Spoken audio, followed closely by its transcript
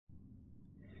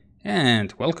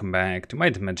And welcome back to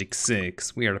Might and Magic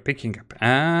 6. We are picking up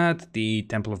at the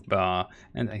Temple of Ba,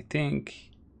 and I think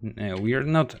we are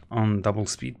not on double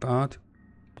speed, but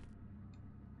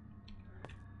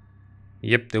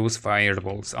yep, those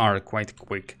fireballs are quite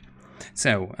quick.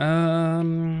 So,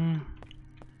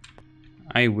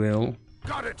 I will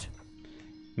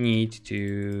need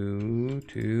to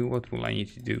what will I need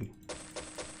to do?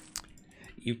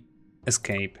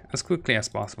 Escape as quickly as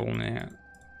possible now.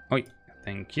 Oi.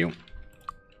 Thank you.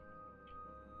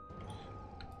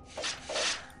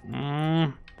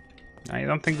 I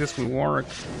don't think this will work.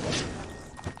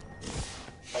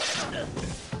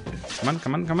 Come on,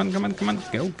 come on, come on, come on, come on.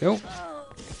 Go, go.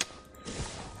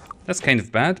 That's kind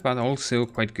of bad, but also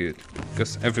quite good.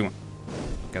 Because everyone...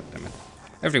 God damn it.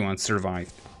 Everyone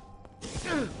survived.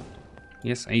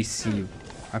 Yes, I see you.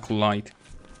 Acolyte.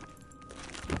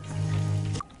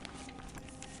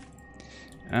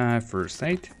 First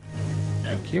aid.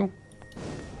 Thank you.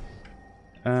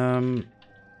 Oh,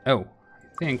 I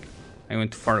think I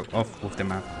went too far off with the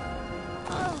map.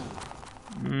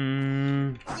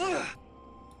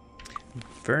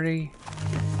 Very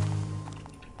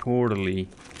poorly.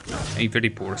 A very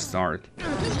poor start.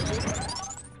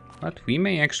 But we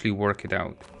may actually work it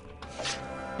out.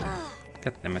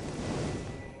 God damn it.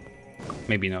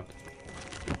 Maybe not.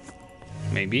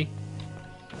 Maybe.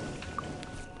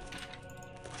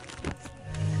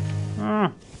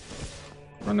 Ah,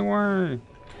 run away.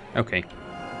 Okay.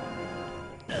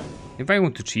 If I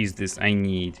want to cheese this, I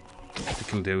need to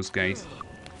kill those guys.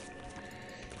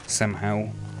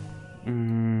 Somehow.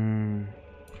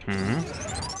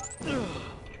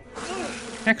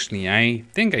 Actually, I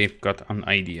think I've got an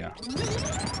idea.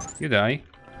 You die.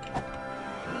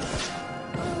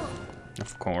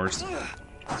 Of course.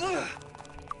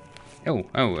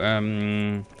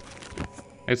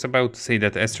 I was about to say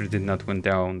that Esther did not went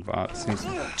down, but since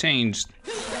it changed.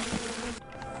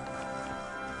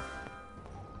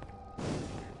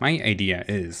 My idea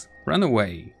is run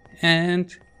away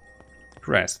and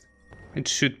rest. It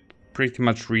should pretty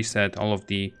much reset all of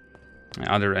the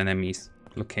other enemies'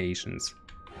 locations.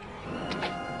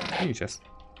 Can you just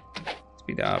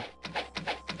speed up?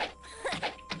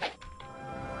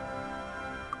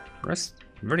 Rest,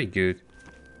 very good.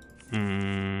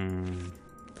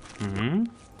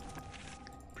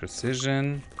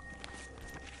 Precision.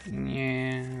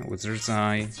 Yeah, Wizard's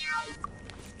Eye.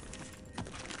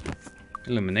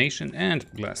 Illumination and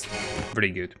Blast.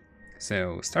 Very good.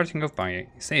 So, starting off by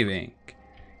saving.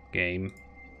 Game.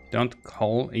 Don't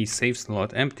call a save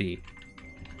slot empty.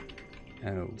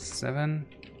 07.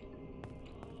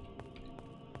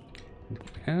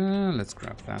 Let's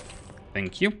grab that.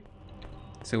 Thank you.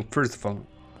 So, first of all,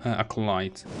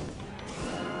 Acolyte.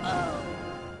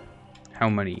 How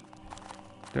many?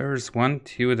 There's 1,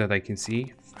 2 that I can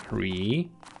see. 3.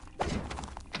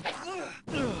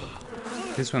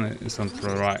 This one is on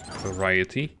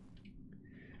variety.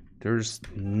 There's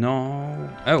no...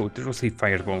 Oh, there was a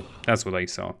fireball. That's what I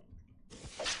saw.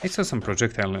 I saw some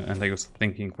projectile and I was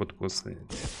thinking, what was it?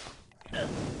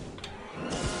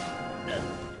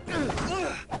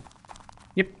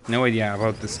 Yep, no idea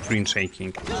about the screen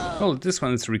shaking. Well, this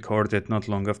one is recorded not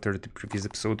long after the previous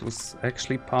episode was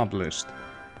actually published.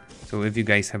 So if you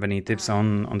guys have any tips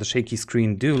on the shaky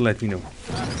screen, do let me know.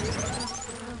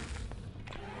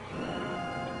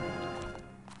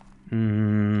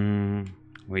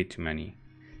 Way too many.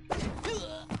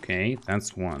 Okay,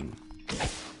 that's one.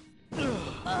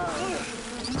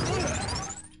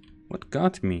 What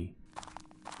got me?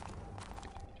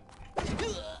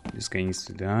 This guy needs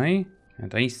to die.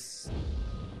 And ice.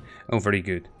 Oh, very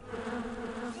good.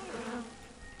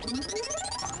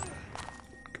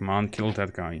 Come on, kill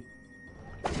that guy.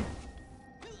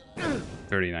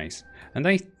 Very nice. And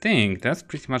I think that's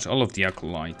pretty much all of the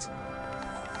acolytes.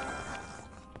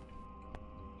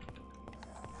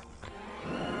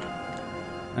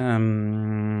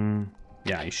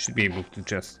 Yeah, I should be able to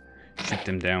just shoot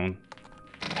them down.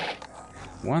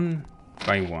 One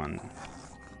by one.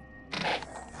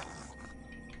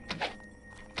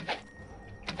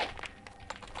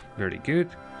 Very good.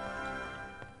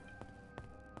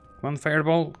 Come on,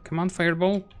 fireball. Come on,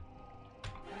 fireball.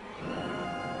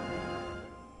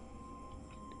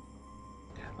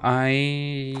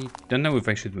 I don't know if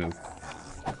I should move.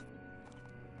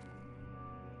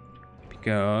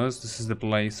 Because this is the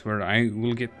place where I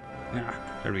will get...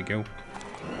 Ah, there we go.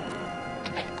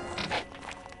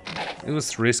 It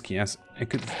was risky as I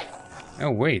could...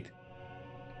 Oh, wait.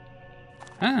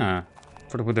 Ah,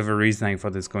 for whatever reason I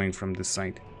thought it's going from this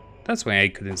side. That's why I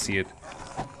couldn't see it.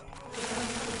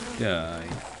 Die.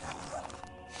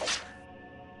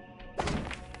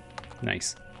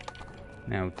 Nice.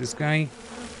 Now this guy.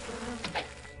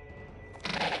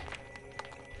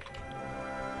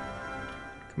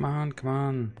 Come on, come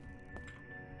on.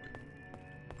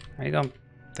 I don't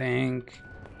think...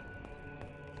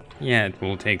 Yeah, it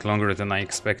will take longer than I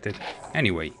expected.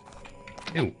 Anyway.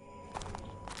 Ew.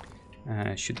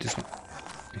 Shoot this one.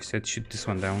 I said shoot this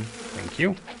one down. Thank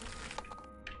you.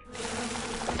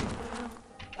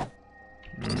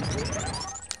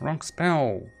 Wrong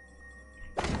spell.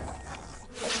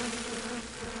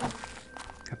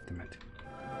 God damn it.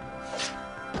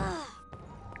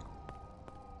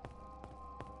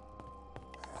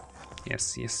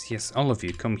 Yes, yes, yes. All of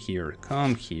you, come here.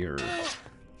 Come here.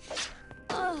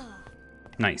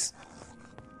 Nice.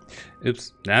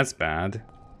 Oops, that's bad.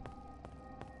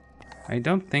 I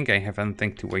don't think I have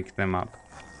anything to wake them up.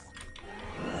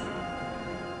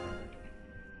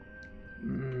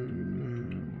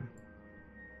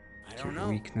 I don't know.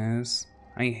 Weakness.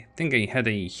 I think I had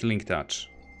a healing touch.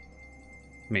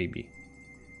 Maybe.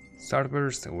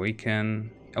 Starburst, awaken.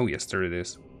 Oh yes, there it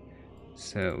is.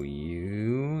 So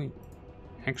you...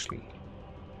 Actually.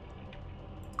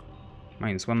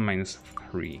 -1,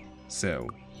 -3. So,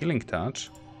 healing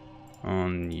touch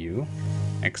on you.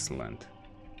 Excellent.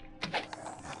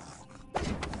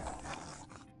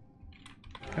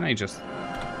 Can I just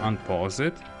unpause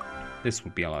it? This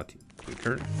would be a lot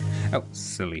quicker. Oh,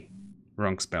 silly.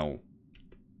 Wrong spell.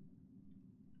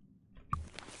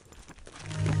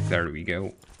 There we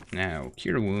go. Now,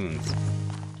 cure wounds.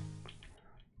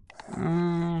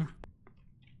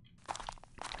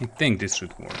 I think this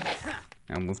should work.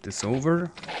 Now move this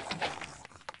over.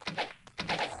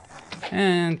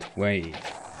 And wait.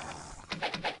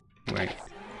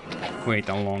 Wait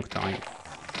a long time.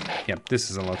 Yep, this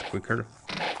is a lot quicker.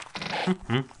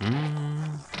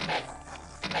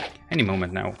 Any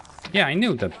moment now. Yeah, I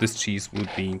knew that this cheese would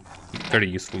be very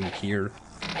useful here.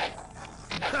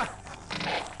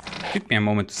 Took me a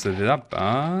moment to set it up,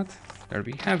 but there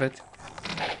we have it.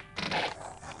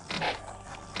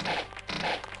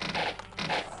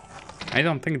 I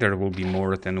don't think there will be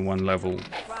more than one level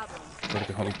for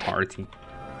the whole party,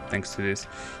 thanks to this.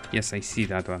 Yes, I see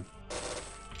that one.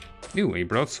 Ooh, a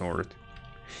broadsword.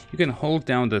 You can hold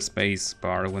down the space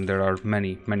bar when there are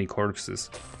many corpses.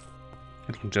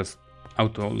 It can just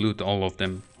auto-loot all of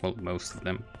them, well, most of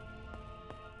them.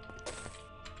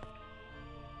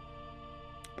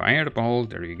 Fireball,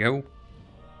 there you go.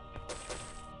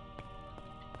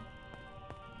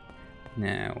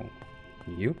 Now,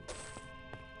 you.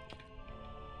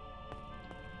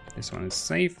 This one is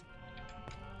safe.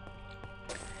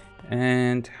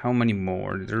 And how many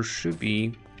more? There should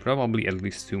be probably at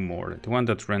least 2 more. The one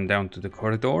that ran down to the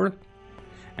corridor.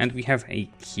 And we have a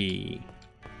key,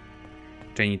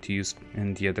 which I need to use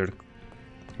in the other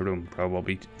room,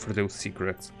 probably for those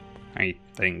secrets, I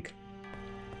think.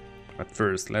 But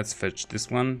first, let's fetch this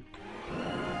one.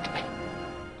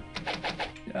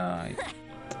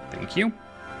 Thank you.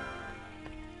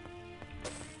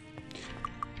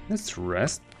 Let's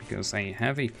rest, because I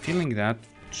have a feeling that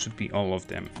should be all of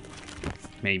them.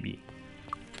 Maybe.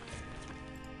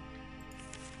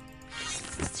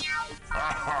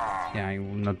 Yeah, I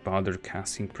will not bother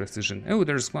casting precision. Oh,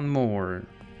 there's one more.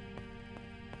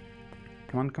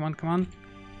 Come on, come on, come on.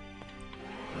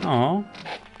 Oh,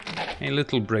 a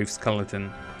little brave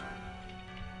skeleton.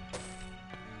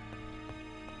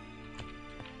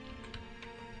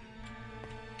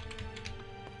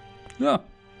 Oh,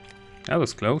 that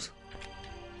was close.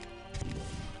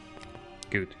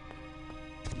 Good.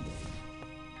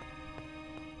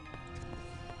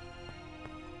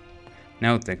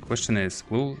 Now the question is,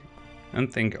 will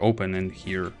anything open in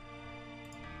here?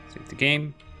 Save the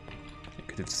game. I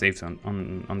could have saved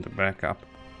on the backup.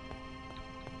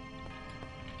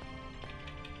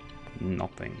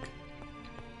 Nothing.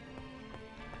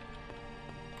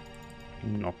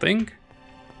 Nothing.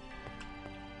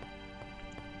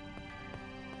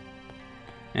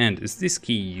 And is this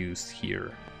key used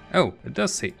here? Oh, it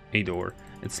does say a door.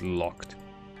 It's locked.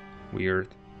 Weird.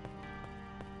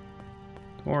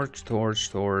 Torch, torch,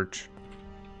 torch.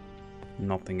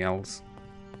 Nothing else.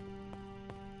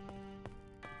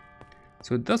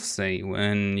 So it does say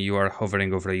when you are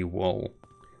hovering over a wall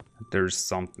that there's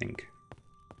something.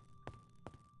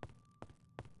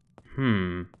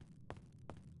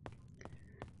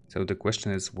 So the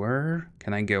question is, where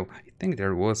can I go? I think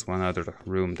there was one other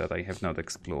room that I have not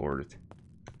explored.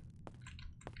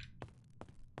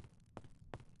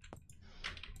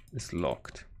 It's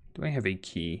locked. Do I have a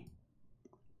key?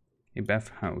 A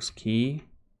bathhouse key.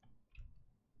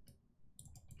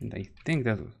 And I think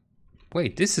that...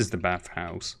 Wait, this is the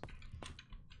bathhouse.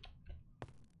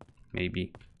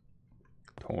 Maybe.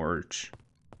 Torch.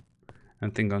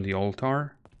 Anything on the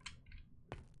altar?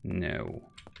 No.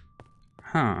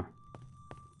 Huh.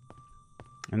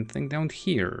 Anything down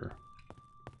here?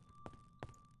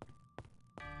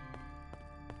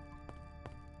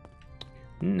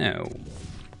 No.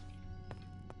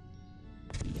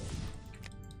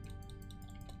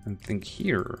 Anything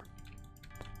here?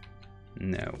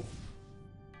 No.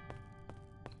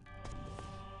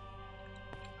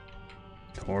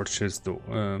 Torches, though,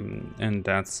 and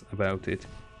that's about it.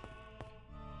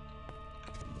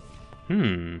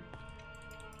 There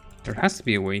has to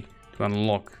be a way to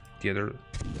unlock the other...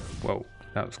 Whoa,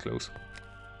 that was close.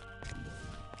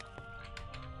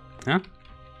 Huh?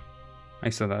 I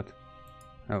saw that.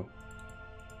 Oh.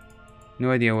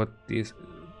 No idea what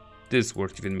this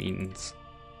word even means.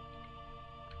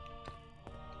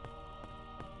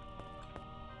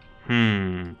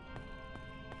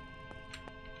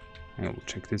 I will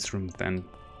check this room then.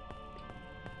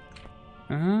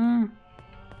 No,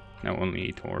 only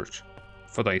a torch.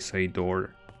 Thought I saw a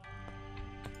door.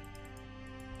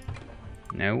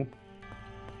 No.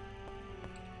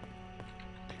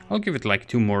 I'll give it like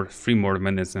 3 more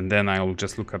minutes, and then I'll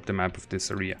just look up the map of this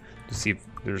area to see if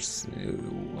there's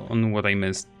on what I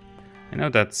missed. I know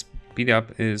that speed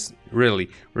up is really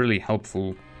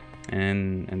helpful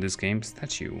in this game.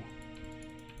 Statue.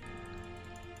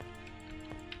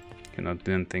 Cannot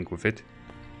do anything with it.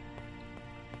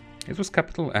 It was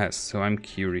capital S, so I'm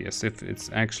curious if it's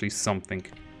actually something.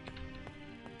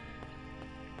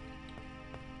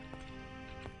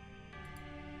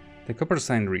 The copper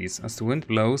sign reads, as the wind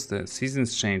blows, the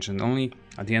seasons change, and only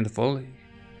at the end of all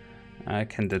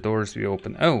can the doors be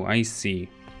opened. Oh, I see.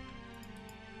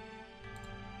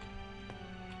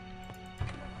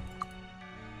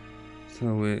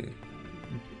 So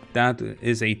that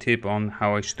is a tip on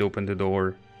how I should open the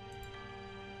door.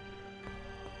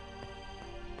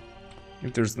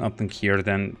 If there's nothing here,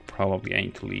 then probably I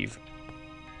need to leave.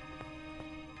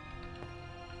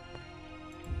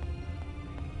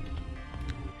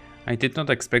 I did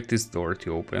not expect this door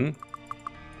to open.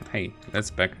 But hey,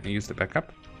 let's use the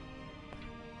backup.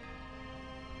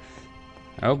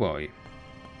 Oh boy.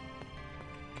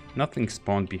 Nothing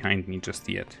spawned behind me just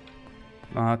yet.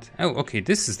 But, oh, okay,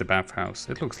 this is the bathhouse.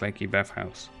 It looks like a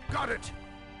bathhouse. Got it.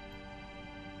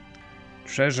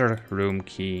 Treasure room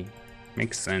key.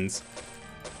 Makes sense.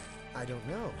 I don't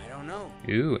know.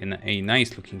 Ooh, and a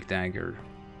nice looking dagger.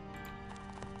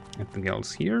 Anything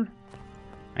else here?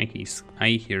 I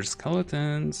hear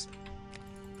skeletons.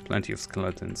 Plenty of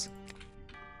skeletons.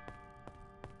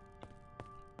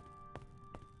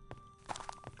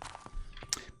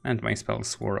 And my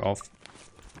spells wore off.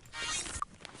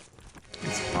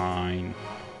 It's fine.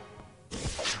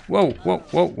 Whoa, whoa,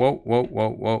 whoa, whoa, whoa, whoa,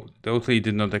 whoa. Totally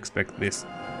did not expect this.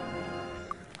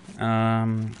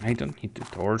 I don't need the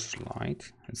torch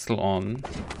light. It's still on.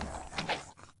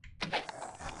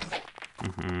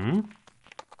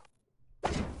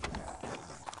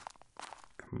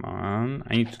 Come on.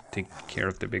 I need to take care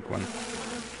of the big one.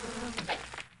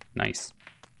 Nice.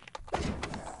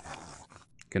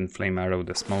 Can flame arrow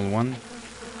the small one.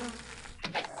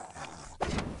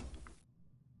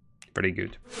 Very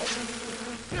good.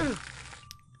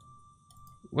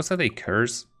 Was that a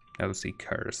curse? That was a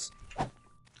curse.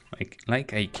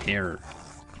 Like I care.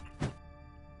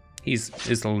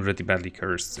 He's already badly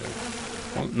cursed, so...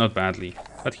 Well, not badly,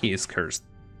 but he is cursed.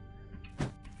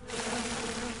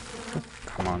 Oh,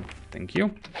 come on, thank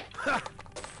you.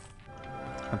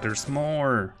 But there's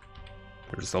more.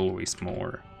 There's always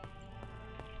more.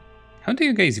 How do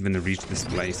you guys even reach this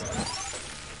place?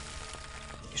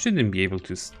 You shouldn't be able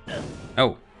to...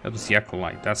 Oh, that was the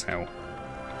acolyte, that's how.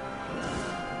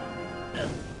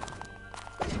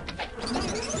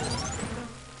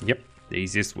 Yep, the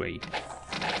easiest way.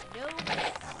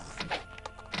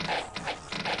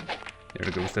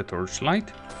 There goes the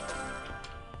torchlight.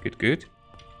 Good, good.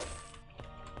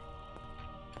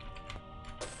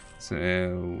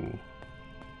 So...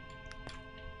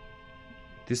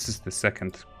 This is the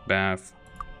second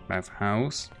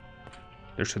bathhouse.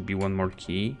 There should be one more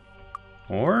key.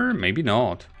 Or maybe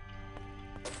not.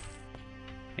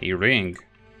 A ring.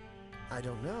 I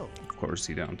don't know. Of course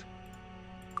you don't.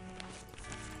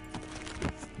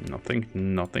 Nothing,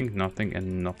 nothing, nothing,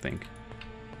 and nothing.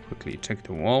 Quickly check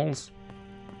the walls.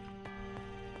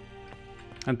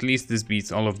 At least this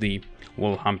beats all of the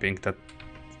wall humping that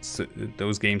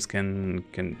those games can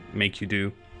make you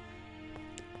do.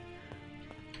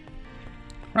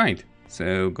 Right,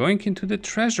 so going into the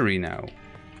treasury now.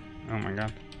 Oh my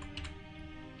god.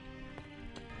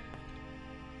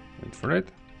 Wait for it.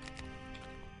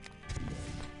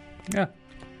 Yeah.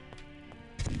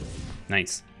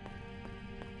 Nice.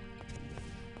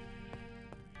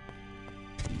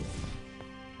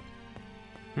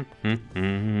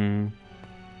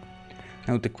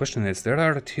 Now the question is, there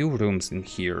are 2 rooms in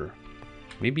here.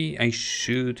 Maybe I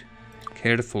should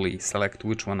carefully select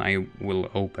which one I will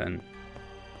open.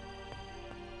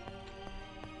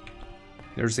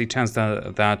 There's a chance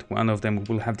that one of them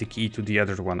will have the key to the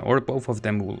other one, or both of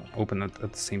them will open it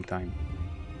at the same time.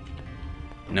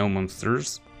 No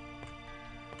monsters.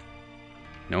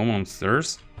 No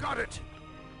monsters. Got it.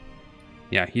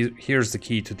 Yeah, here's the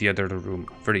key to the other room.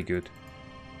 Very good.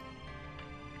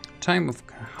 Time of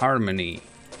Harmony.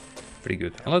 Very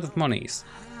good. A lot of monies.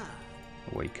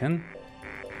 Awaken.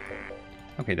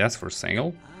 Okay, that's for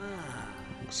sale.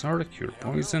 Sorry, cure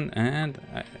poison, and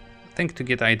I think to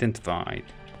get identified.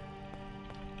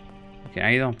 Okay,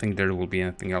 I don't think there will be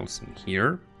anything else in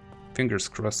here. Fingers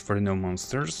crossed for no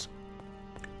monsters.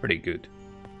 Pretty good.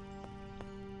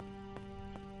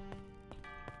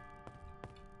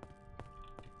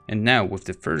 And now, with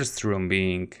the first room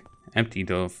being emptied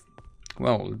of,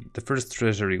 well, the first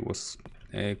treasury was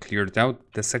cleared out,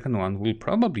 the second one will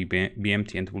probably be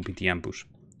empty and will be the ambush.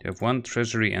 You have 1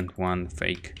 treasury and 1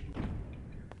 fake.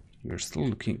 We're still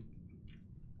looking.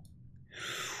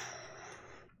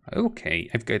 Okay,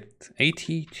 I've got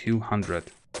 80 to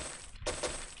 100.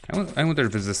 I wonder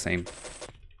if it's the same.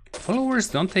 Followers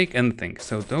don't take anything,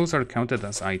 so those are counted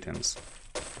as items.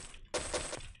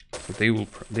 So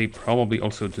they probably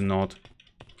also do not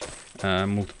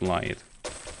multiply it.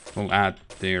 Will add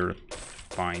their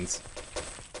finds.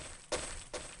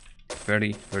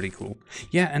 Very, very cool.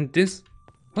 Yeah, and this,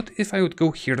 what if I would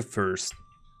go here first?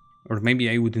 Or maybe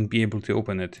I wouldn't be able to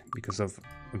open it because of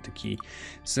the key.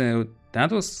 So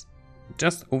that was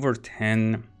just over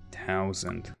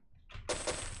 10,000.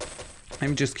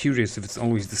 I'm just curious if it's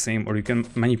always the same, or you can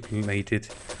manipulate it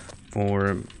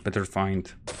for better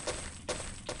find.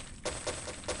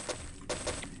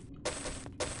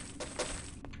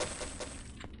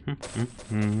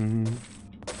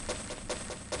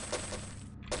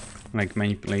 Like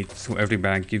manipulate so every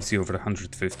bag gives you over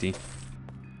 150.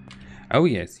 Oh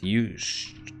yes, you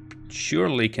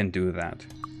surely can do that.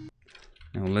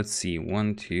 Now let's see,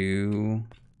 1, 2,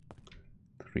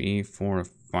 3, 4,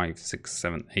 5, 6,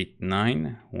 7, 8,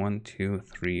 9. 1, 2,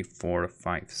 3, 4,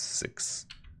 5, 6,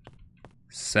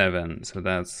 7. So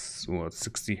that's what,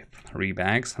 63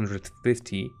 bags,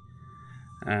 150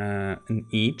 in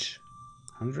each.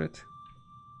 100.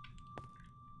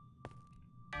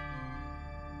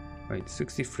 Wait,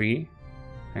 63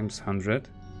 times 100.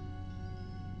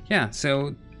 Yeah,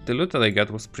 so the loot that I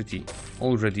got was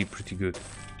already pretty good.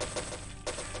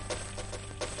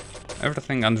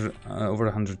 Everything under over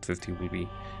 150 will be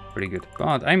pretty good.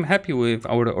 But I'm happy with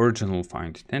our original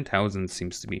find. 10,000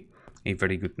 seems to be a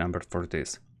very good number for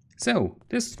this. So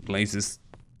this place is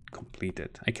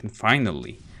completed. I can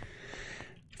finally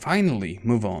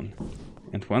move on.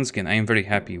 And once again, I am very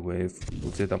happy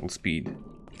with the double speed.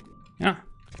 Yeah,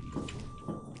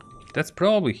 that's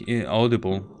probably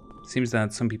audible. Seems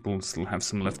that some people still have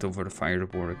some leftover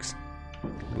fireworks.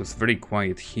 It was very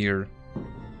quiet here.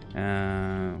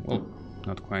 Well,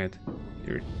 not quiet.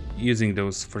 They're using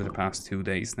those for the past 2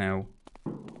 days now.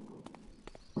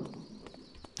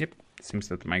 Yep, seems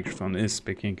that the microphone is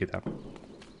picking it up.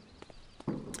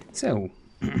 So,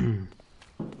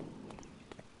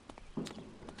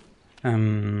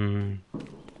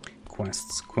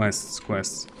 quests.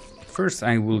 First,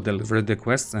 I will deliver the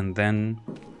quests, and then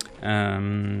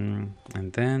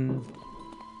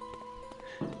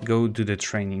go do the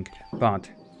training. But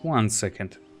 1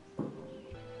 second.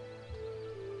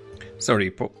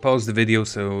 Sorry, pause the video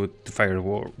so the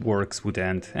fireworks would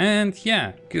end. And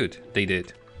yeah, good, they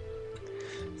did.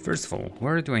 First of all,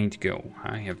 where do I need to go?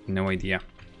 I have no idea.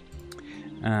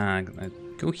 I'm gonna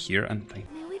go here and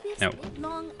no. Live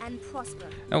long and prosper.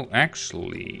 Oh,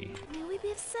 actually. May we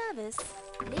be of service?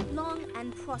 Live long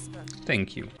and prosper.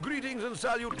 Thank you. Greetings and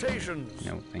salutations.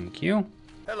 No, thank you.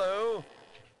 Hello.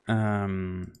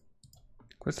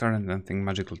 Quests aren't anything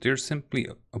magical. They're simply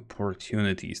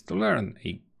opportunities to learn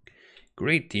a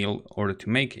great deal or to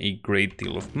make a great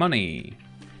deal of money.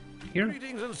 Here?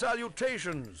 Greetings and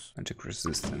salutations. Magic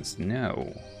resistance,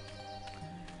 no.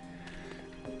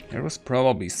 There was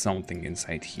probably something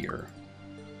inside here.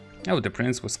 Oh, the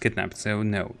prince was kidnapped, so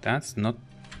no, that's not...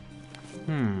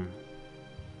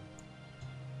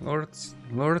 Lord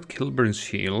Kilburn's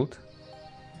shield.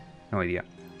 No idea.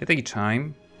 Get a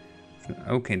chime.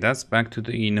 Okay, that's back to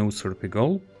the no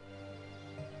Serpigal.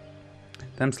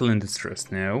 Damsel in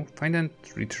distress, no. Find and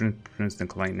return Prince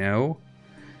Nikolai, no.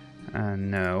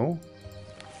 No.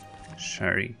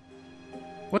 Sherry.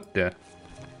 What the?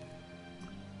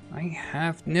 I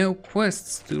have no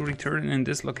quests to return in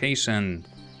this location.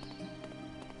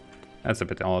 That's a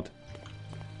bit odd.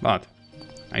 But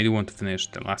I do want to finish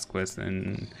the last quest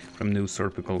from New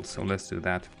Serpical, so let's do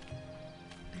that.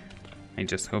 I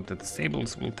just hope that the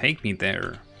stables will take me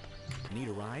there. Need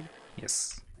a ride?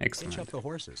 Yes, Hitch excellent. up the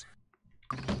horses.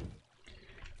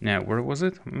 Now, where was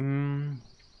it? And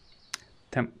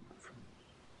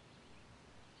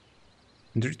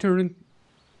return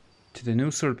to the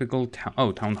New Serpical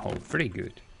Town Hall. Very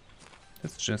good.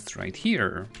 That's just right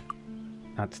here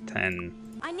at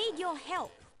 10. I need your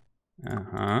help.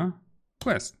 Uh-huh.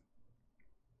 Quest.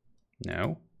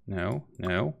 No, no,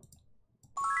 no.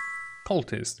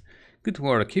 Cultist. Good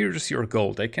work, here's your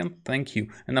gold. I can't thank you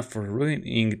enough for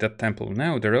ruining that temple.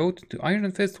 Now the road to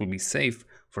Iron Fist will be safe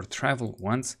for travel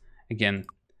once again.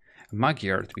 A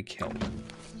Magyar to be killed.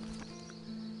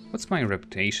 What's my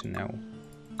reputation now?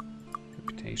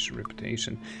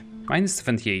 Reputation. Minus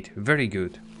 78, very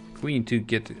good. We need to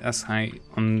get as high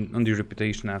on the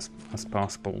reputation as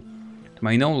possible. To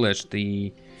my knowledge,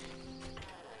 the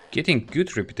getting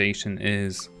good reputation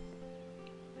is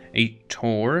a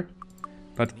chore,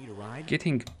 but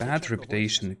getting bad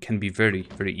reputation can be very,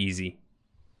 very easy.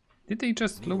 Did they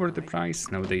just lower the price?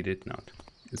 No, they did not.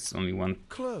 It's only one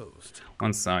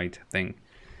side thing.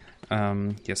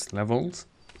 Yes, levels.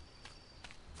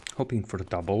 Hoping for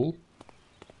double.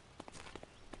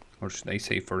 Or should I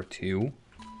say for 2?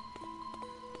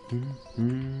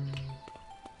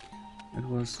 It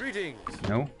was... Greetings.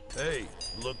 No? Hey,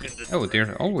 look at the Oh,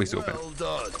 they're always open. Well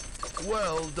done.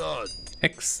 Well done.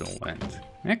 Excellent.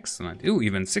 Excellent. Ooh,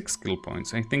 even 6 skill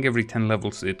points. I think every 10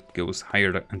 levels it goes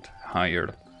higher and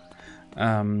higher.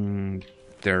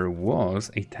 There was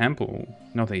a temple.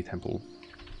 Not a temple.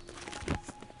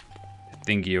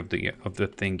 Thingy of the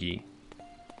thingy.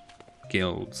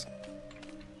 Guilds.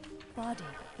 Body,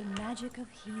 the magic of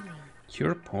healing.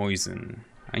 Cure poison.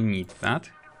 I need that.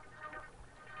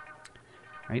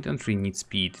 I don't really need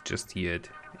speed just yet.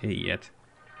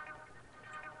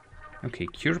 Okay,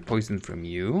 cure poison from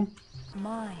you.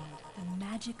 Mind, the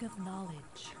magic of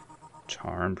knowledge.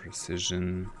 Charm,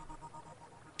 precision.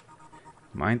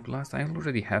 Mind blast. I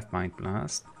already have mind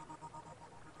blast.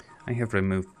 I have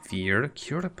removed fear.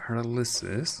 Cure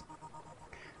paralysis.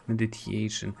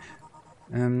 Meditation.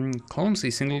 Calms a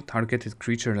single targeted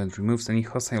creature and removes any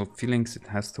hostile feelings it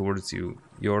has towards you.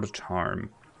 Your charm.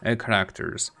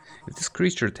 Characters. If this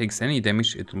creature takes any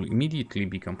damage, it will immediately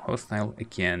become hostile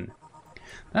again.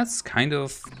 That's kind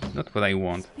of not what I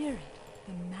want. Spirit,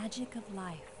 the magic of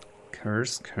life.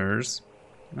 Curse.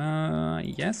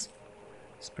 Yes.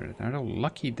 Spirit arrow.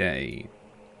 Lucky day.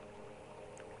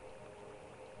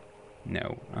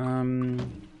 No.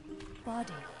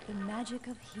 Body, the magic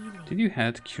of healing. Did you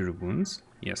have cure wounds?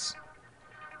 Yes.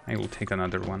 I will take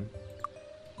another one.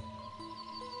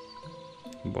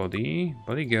 Body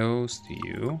goes to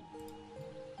you.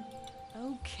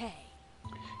 Okay.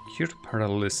 Cure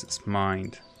paralysis,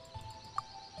 mind.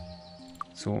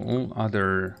 So all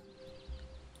other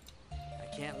I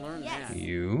can't learn Yes. that.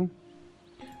 you.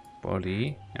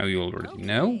 Body. Now you already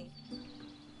know.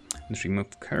 And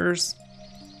remove curse.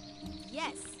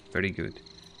 Yes. Very good.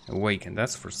 Awaken,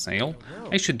 that's for sale.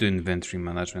 I should do inventory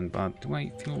management, but do I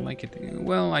feel like it?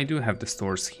 Well, I do have the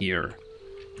stores here.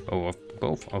 Oh, of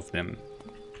both of them.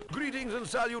 Greetings and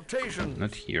salutations.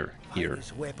 Not here. Here.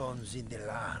 Finest weapons in the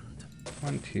land.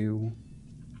 1, 2,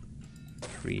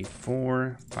 3,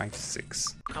 4, 5,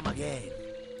 6. Come again.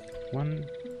 1,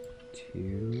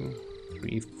 2,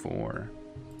 3, 4.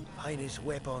 Finest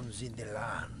weapons in the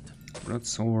land.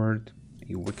 Broadsword,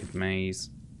 a wicked mace.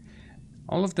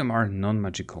 All of them are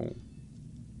non-magical.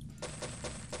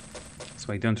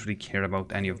 So I don't really care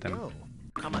about any of them. Oh,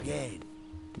 come again.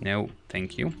 No,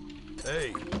 thank you.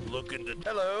 Hey, look at the...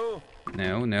 Hello.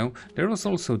 No. There was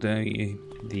also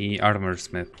the armor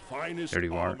smith. Finest There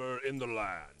you are. armor in the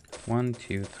land. 1,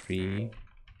 2, 3.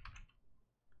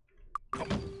 Oh,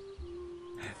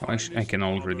 I can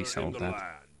already sell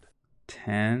that.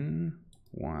 10,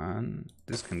 1.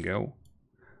 This can go.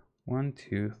 1,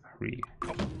 2, 3.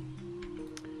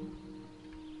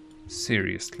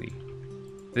 Seriously.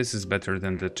 This is better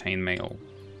than the chainmail.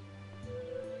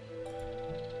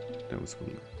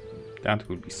 That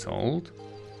will be sold.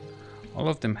 All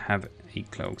of them have a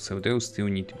cloak, so those two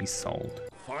need to be sold.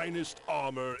 Finest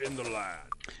armor in the land.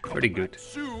 Very good.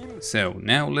 Soon. So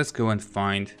now let's go and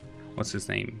find, what's his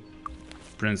name?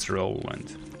 Prince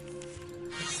Roland.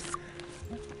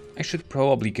 I should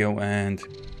probably go and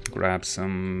grab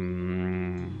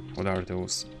some, what are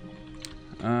those?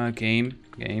 Game.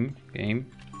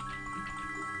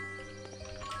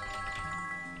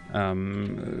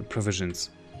 Provisions.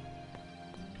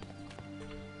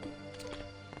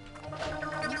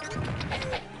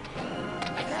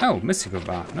 Oh, mystical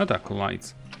bath, not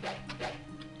acolytes.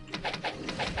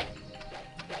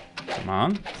 Come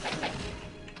on.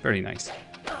 Very nice.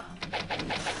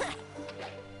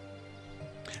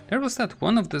 There was that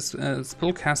one of the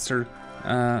spellcaster.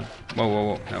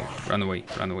 Whoa, no, run away.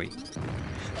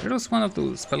 There was one of the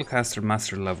spellcaster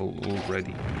master level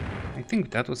already. I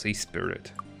think that was a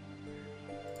spirit.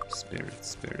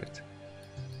 Spirit.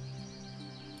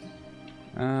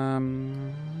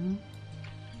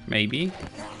 Maybe.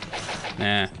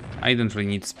 Nah, I don't really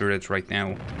need spirit right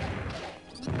now.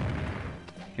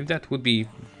 If that would be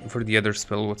for the other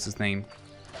spell, what's his name?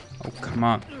 Oh, come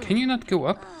on. Can you not go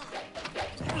up?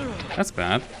 That's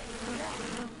bad.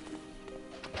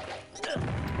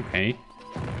 Okay.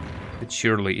 It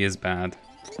surely is bad.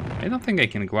 I don't think I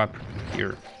can go up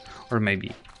here. Or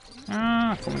maybe.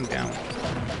 Ah, falling down.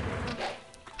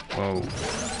 Whoa.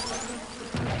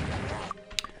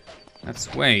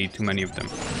 That's way too many of them.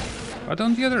 But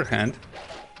on the other hand...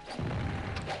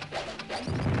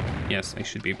 Yes, I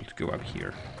should be able to go up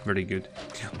here. Very good.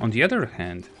 On the other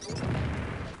hand...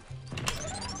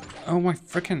 Oh my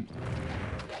frickin'...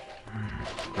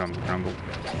 Grumble.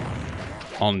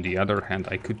 On the other hand,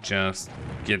 I could just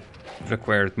get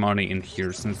required money in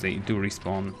here since they do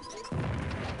respawn.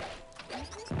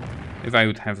 If I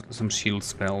would have some shield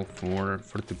spell for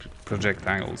the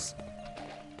projectiles.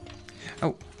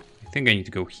 Oh, I think I need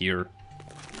to go here.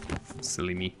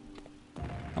 Silly me.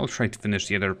 I'll try to finish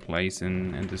the other place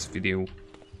in this video.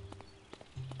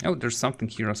 Oh, there's something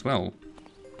here as well.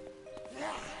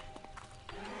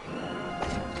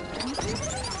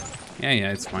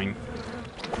 Yeah, it's fine.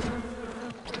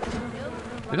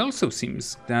 It also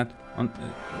seems that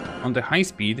on the high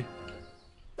speed...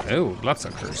 Oh,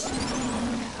 bloodsuckers.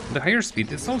 On the higher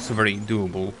speed, it's also very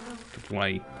doable to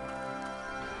play.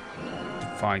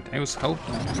 To fight. I was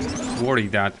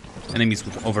worried that enemies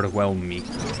would overwhelm me.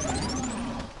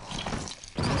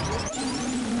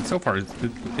 So far,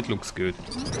 it looks good.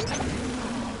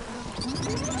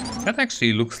 That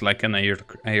actually looks like an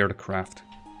aircraft.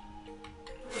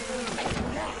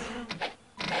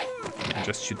 Yeah,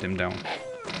 just shoot them down.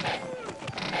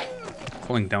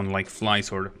 Falling down like flies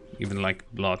or even like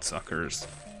bloodsuckers.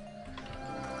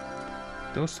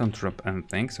 Those don't drop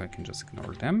anything, so I can just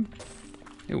ignore them.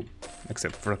 Ew,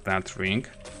 except for that ring.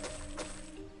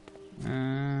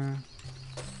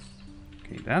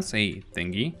 Okay, that's a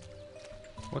thingy.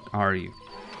 What are you?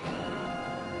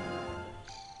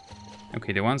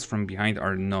 Okay, the ones from behind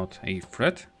are not a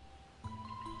threat.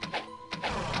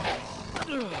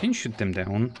 Can you shoot them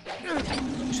down?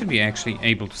 You should be actually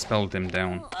able to spell them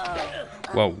down.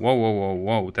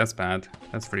 Whoa, that's bad.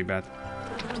 That's pretty bad.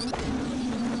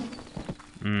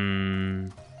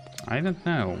 I don't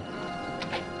know.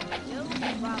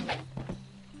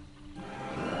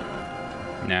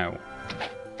 No.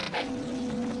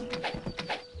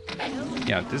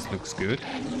 Yeah, this looks good.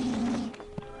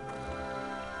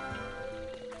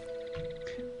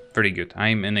 Very good.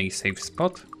 I'm in a safe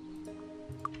spot.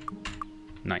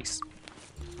 Nice.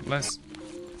 Less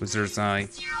Wizard's Eye,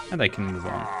 and I can move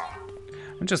on.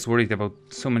 I'm just worried about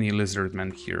so many lizard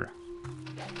men here.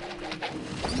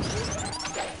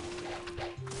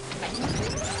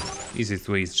 Easiest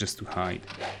way is just to hide.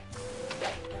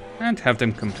 And have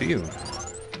them come to you.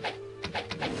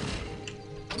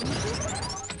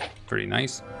 Very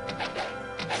nice.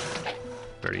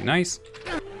 Very nice.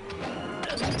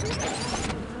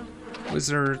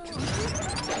 Wizard.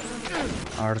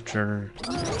 Archer.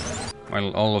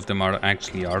 Well, all of them are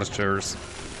actually archers.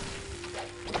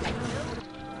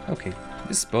 Okay,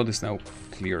 this spot is now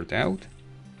cleared out.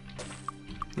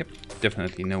 Yep,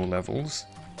 definitely no levels.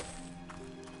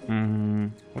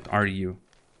 What are you?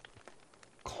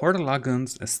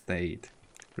 Corlagon's Estate.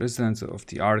 Residence of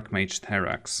the Archmage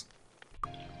Terax.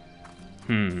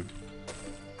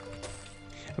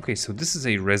 Okay, so this is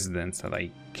a residence that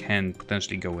I can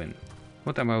potentially go in.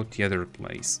 What about the other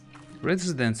place?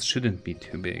 Residence shouldn't be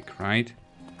too big, right?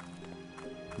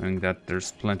 Knowing that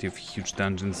there's plenty of huge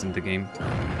dungeons in the game.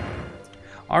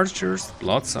 Archers,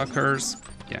 bloodsuckers,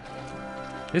 yeah.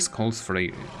 This calls for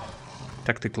a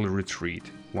tactical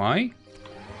retreat. Why?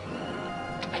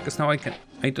 Because now I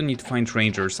don't need to find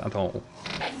rangers at all.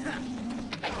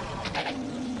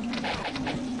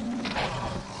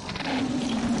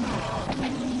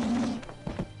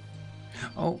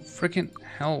 Oh, freaking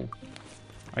hell.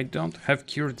 I don't have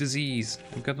cure disease.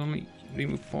 I've got only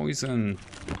remove poison.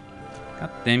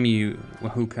 God damn you,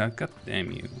 Wahuka. God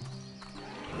damn you.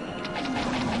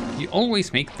 You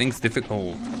always make things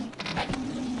difficult.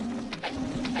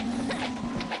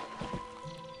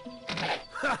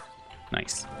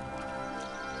 Nice.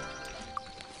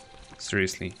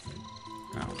 Seriously.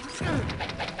 Oh.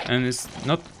 And it's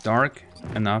not dark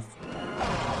enough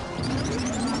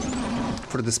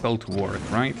for the spell to work,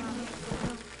 right?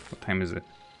 What time is it?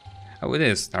 Oh, it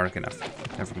is dark enough.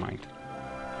 Never mind.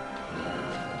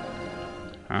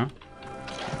 Huh?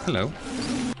 Hello.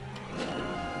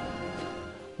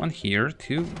 One here,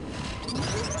 two.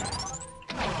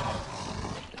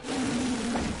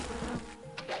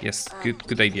 Yes,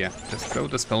 good idea. Just throw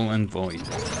the spell and void.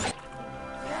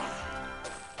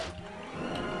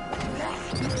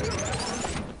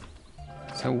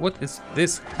 So what is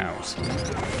this house?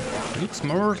 It looks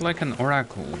more like an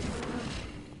oracle.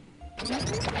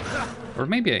 Or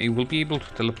maybe I will be able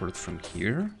to teleport from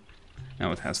here.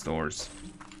 Now it has doors.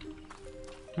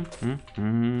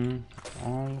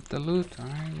 All of the loot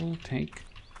I will take.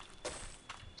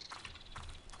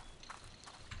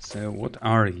 So what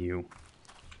are you?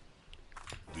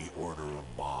 The Order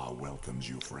of Ba welcomes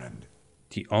you, friend.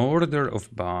 The Order of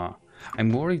Ba. I'm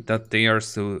worried that they are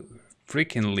so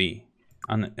freakingly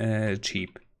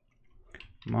cheap.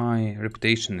 My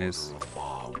reputation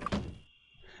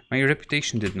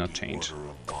did not change.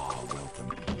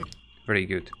 Very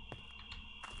good.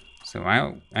 So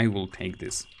I will take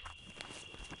this.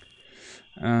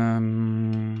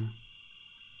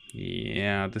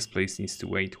 Yeah, this place needs to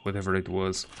wait, whatever it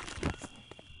was.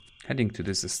 Heading to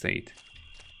this estate.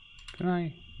 Can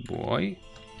I? Boy?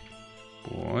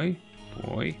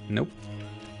 Nope.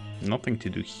 Nothing to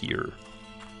do here.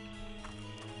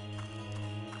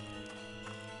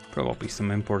 Probably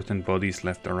some important bodies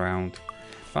left around.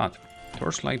 But,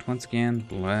 torchlight once again,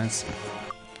 bless.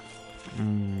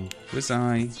 With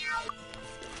eye.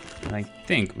 I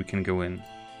think we can go in.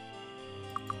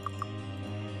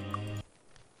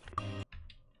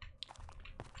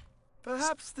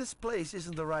 Perhaps this place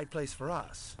isn't the right place for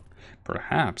us.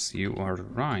 Perhaps you are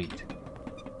right.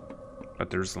 But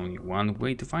there's only one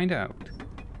way to find out.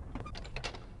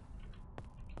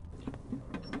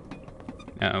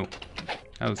 Uh-oh.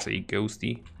 That was a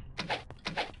ghosty.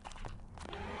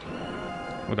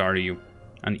 What are you?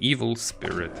 An evil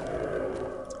spirit.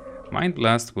 Mind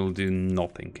Blast will do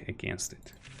nothing against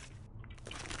it.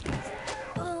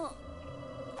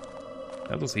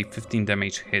 That was a 15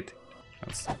 damage hit.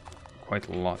 That's quite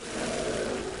a lot.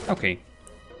 Okay.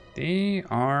 They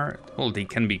are... well, they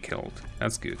can be killed.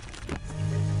 That's good.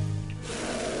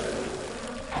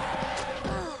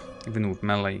 Even with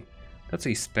melee. That's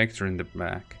a spectre in the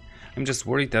back. I'm just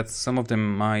worried that some of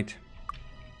them might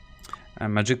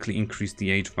magically increase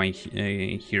the age of my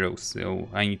heroes, so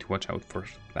I need to watch out for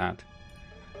that.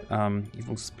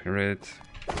 Evil spirit.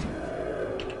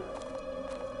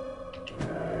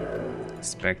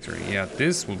 Spectre, yeah,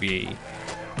 this will be a...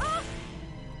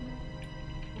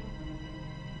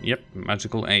 yep,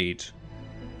 magical age.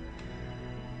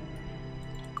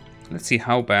 Let's see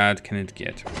how bad can it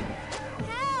get.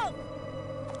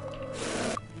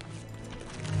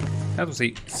 That was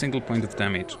a single point of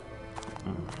damage.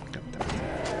 Oh, got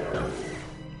that.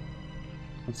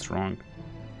 What's wrong?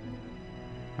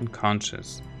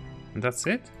 Unconscious. And that's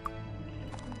it?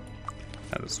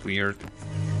 That was weird.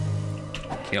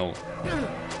 Kill.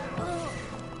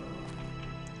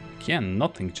 Again,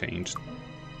 nothing changed.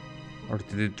 Or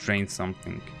did it drain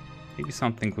something? Maybe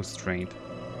something was drained.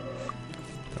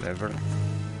 Whatever.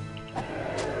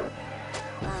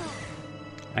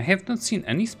 I have not seen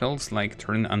any spells like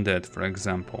Turn Undead, for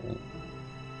example.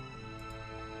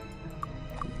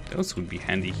 Those would be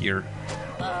handy here.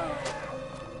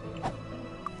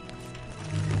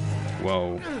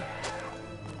 Whoa.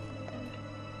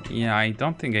 Yeah, I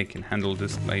don't think I can handle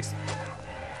this place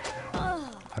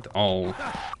at all.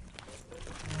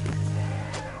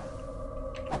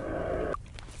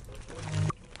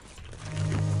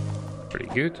 Pretty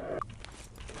good.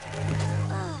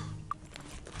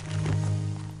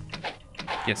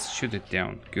 Yes, shoot it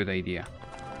down. Good idea.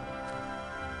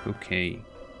 Okay.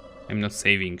 I'm not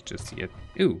saving just yet.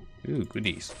 Ooh,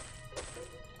 goodies.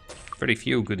 Very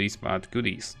few goodies, but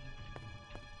goodies.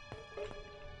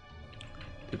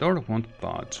 The door won't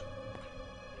budge.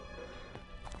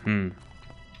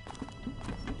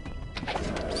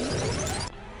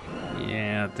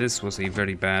 Yeah, this was a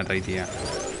very bad idea.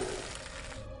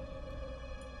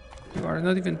 You are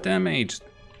not even damaged.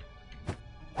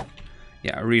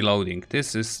 Yeah, reloading.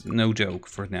 This is no joke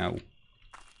for now.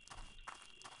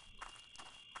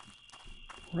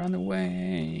 Run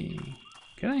away.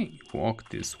 Can I walk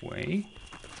this way?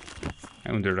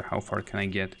 I wonder how far can I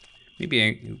get. Maybe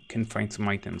I can find some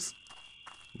items.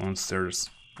 Monsters.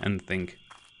 Anything.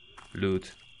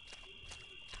 Loot.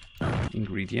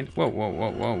 Ingredient.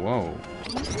 Whoa.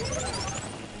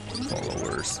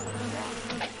 Followers.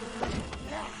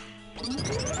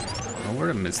 Over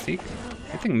a Mystic?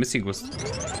 I think Mystic was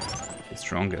the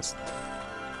strongest.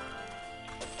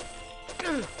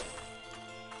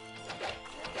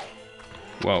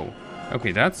 Whoa.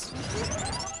 Okay, that's...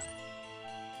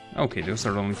 Okay, those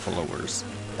are only followers.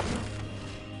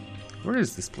 Where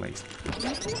is this place?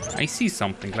 I see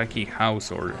something, like a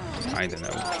house or... I don't know.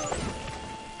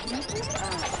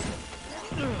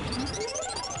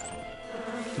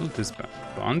 Kill this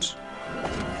bunch.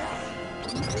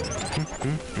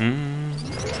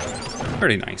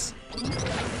 Very nice.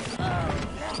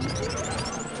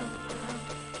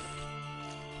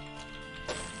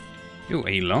 Ooh,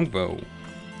 a longbow.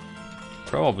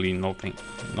 Probably nothing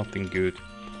good.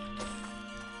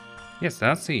 Yes,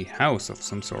 that's a house of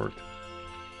some sort.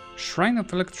 Shrine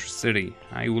of Electricity.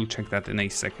 I will check that in a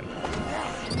second.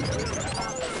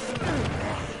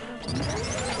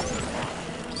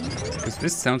 Because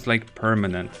this sounds like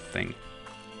permanent thing.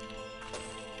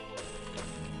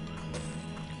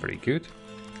 Very good.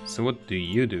 So what do?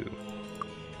 You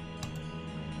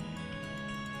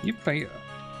pay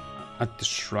at the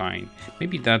shrine.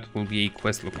 Maybe that will be a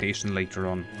quest location later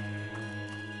on.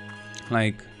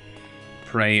 Like,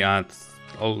 pray at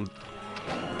all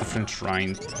different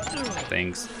shrine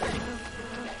things.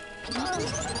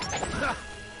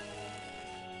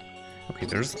 Okay,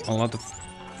 there's a lot of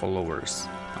followers.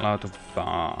 A lot of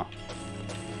Ba.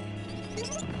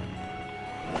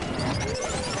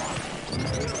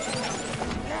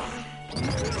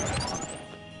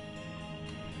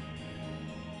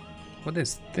 What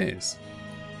is this?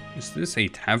 Is this a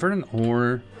tavern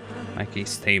or like a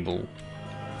stable?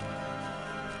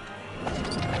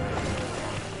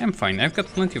 I'm fine, I've got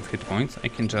plenty of hit points. I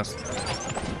can just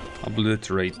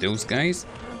obliterate those guys.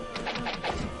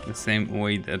 The same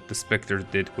way that the Spectre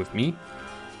did with me.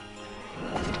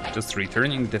 Just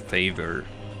returning the favor.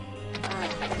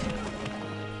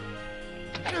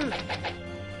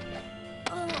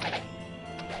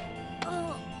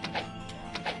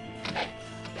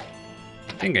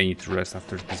 I think I need to rest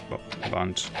after this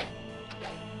bunch.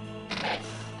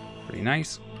 Very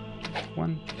nice.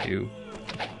 1, 2.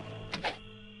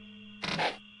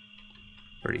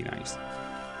 Very nice.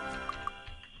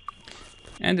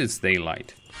 And it's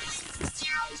daylight,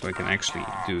 so I can actually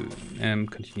do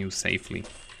continue safely.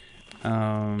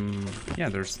 Yeah,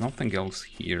 there's nothing else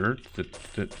here to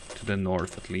the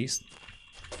north, at least.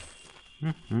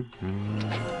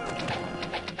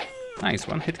 Nice,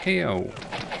 1-hit KO.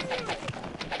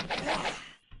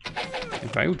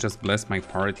 If I would just bless my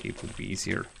party, it would be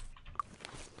easier.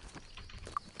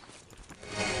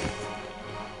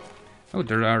 Oh,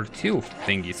 there are 2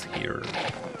 thingies here.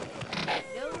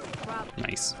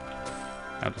 Nice.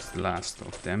 That was the last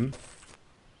of them.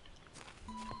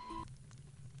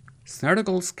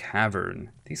 Snartagle's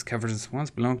Cavern. These caverns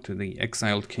once belonged to the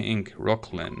exiled king,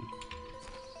 Rocklin.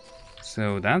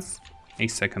 So that's a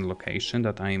second location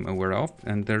that I am aware of,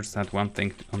 and there's that one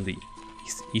thing on the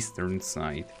eastern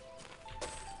side.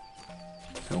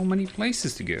 So many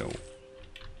places to go.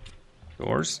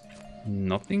 Doors?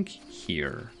 Nothing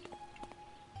here.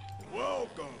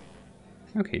 Welcome.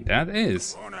 Okay, that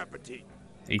is Bon appetit.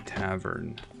 a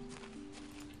tavern.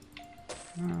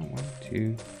 1,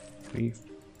 2, 3,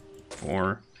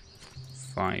 4,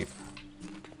 5.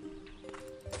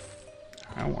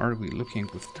 How are we looking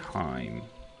with time?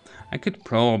 I could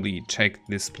probably check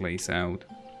this place out,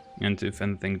 and if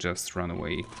anything, just run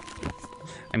away.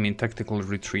 I mean, tactical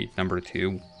retreat number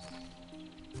 2.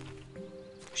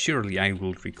 Surely I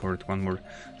will record one more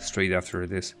straight after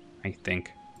this. I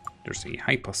think there's a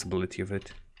high possibility of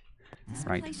it. This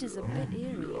Right. place is a bit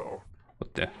eerie.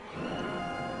 What the?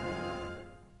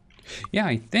 Yeah,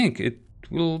 I think it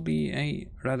will be a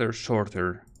rather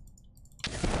shorter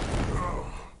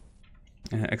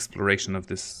exploration of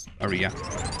this area.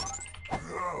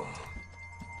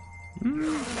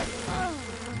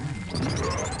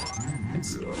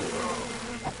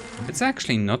 It's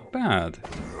actually not bad.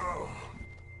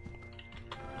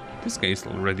 This guy is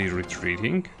already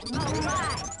retreating.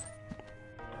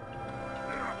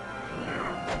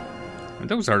 And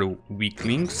those are the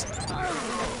weaklings.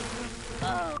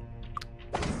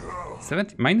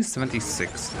 Minus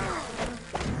 76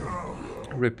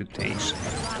 reputation.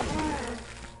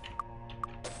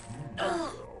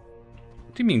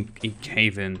 What do you mean a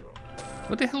cave-in?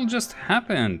 What the hell just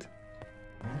happened?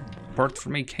 Apart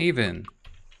from a cave-in.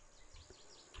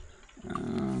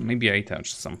 Maybe I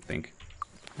touched something.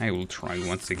 I will try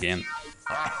once again.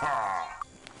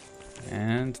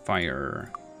 And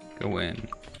fire. Go in.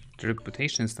 The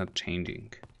reputation is not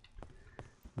changing,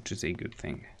 which is a good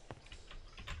thing.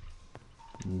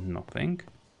 Nothing.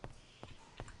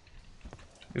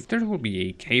 If there will be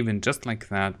a cave-in just like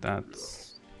that,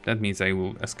 that means I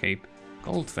will escape.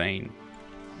 Gold vein.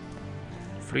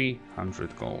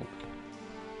 300 gold.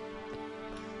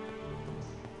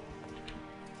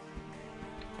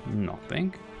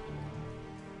 Nothing.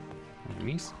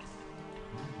 Enemies.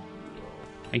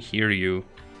 I hear you.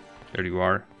 There you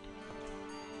are.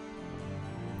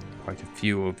 Quite a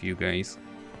few of you guys.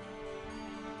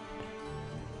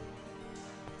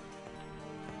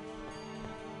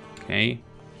 Okay.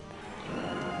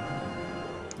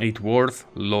 A dwarf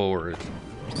lord.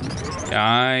 Yeah,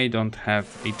 I don't have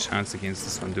a chance against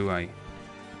this one, do I?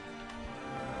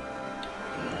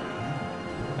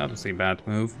 That was a bad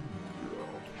move.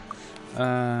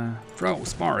 Throw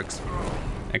sparks.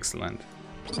 Excellent.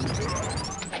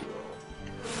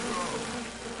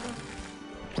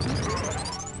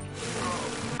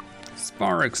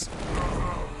 Sparks.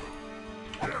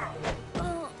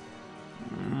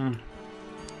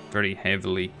 Very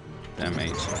heavily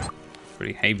damage.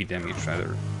 Very heavy damage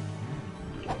rather.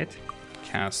 Hit.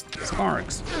 Cast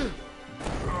sparks.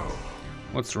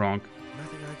 What's wrong?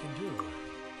 Nothing I can do.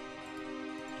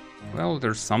 Well,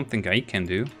 there's something I can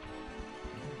do.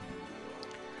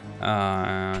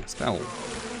 Spell.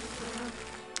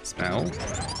 Spell.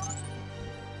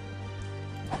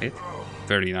 Hit.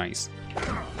 Very nice.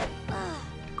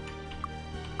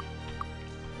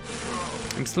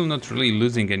 I'm still not really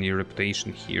losing any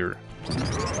reputation here.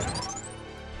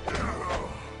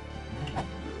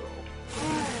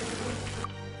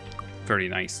 Very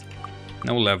nice.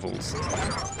 No levels.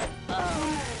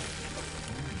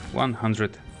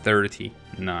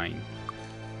 139.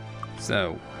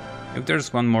 So, if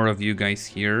there's one more of you guys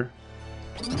here...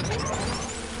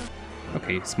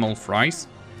 Okay, small fries.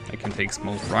 I can take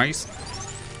small fries.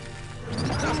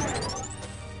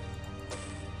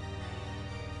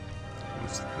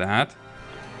 What's that?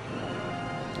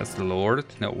 That's the Lord.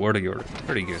 No, Warrior.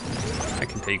 Very good. I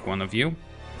can take one of you.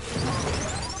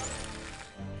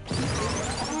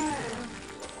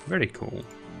 Very cool.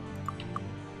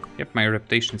 Yep, my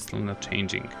reputation is still not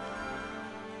changing.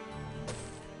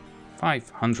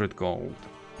 500 gold.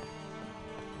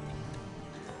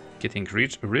 Getting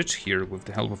rich here with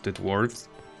the help of the dwarves.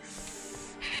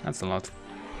 That's a lot.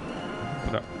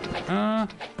 What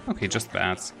up? Okay, just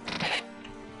bats.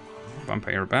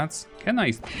 Vampire bats. Can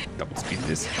I double speed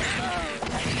this?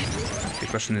 The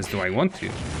question is, do I want to?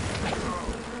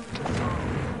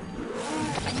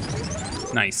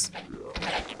 Nice.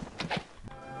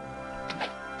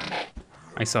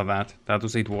 I saw that. That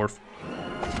was a dwarf.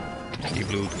 A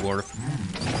blue dwarf.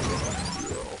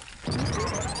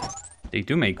 They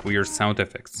do make weird sound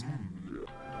effects.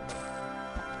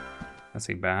 That's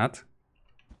a bat.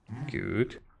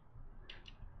 Good.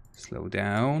 Slow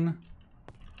down.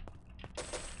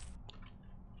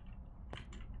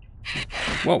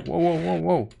 Whoa, whoa, whoa, whoa,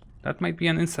 whoa. That might be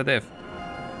an insta-death.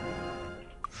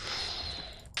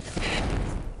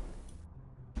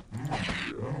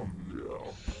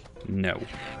 No.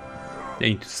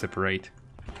 They need to separate.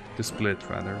 To split,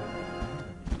 rather.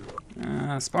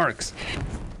 Sparks.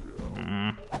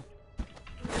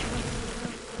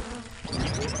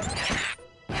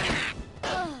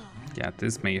 Yeah,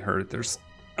 this may hurt. There's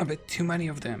a bit too many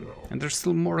of them. And there's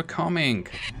still more coming.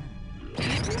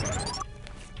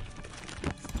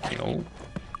 Kill.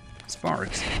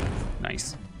 Sparks.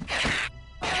 Nice.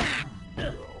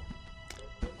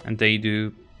 And they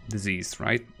do disease,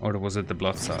 right? Or was it the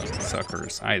blood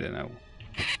suckers? I don't know.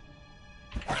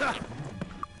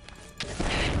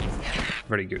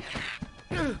 Very good.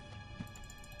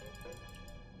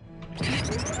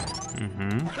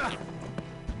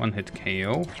 One hit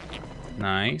KO.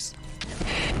 Nice.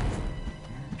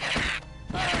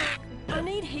 I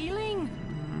need healing.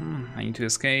 I need to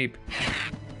escape.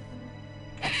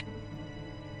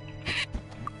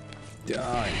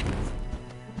 Die.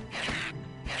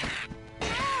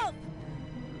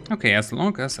 Okay, as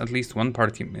long as at least one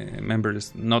party member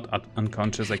is not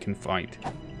unconscious, I can fight.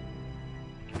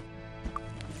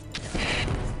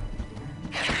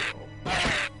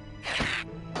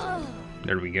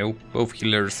 There we go. Both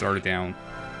healers are down.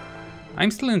 I'm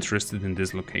still interested in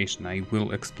this location. I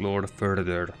will explore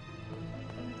further.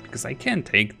 Because I can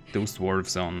take those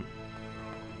dwarves on.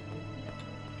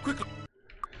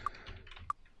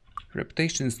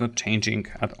 Reputation is not changing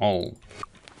at all.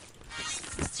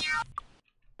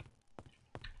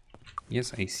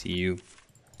 Yes, I see you.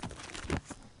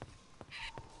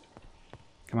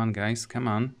 Come on, guys, come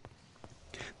on.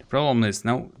 The problem is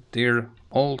now they're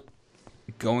all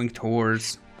going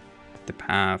towards the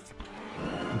path,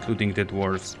 including the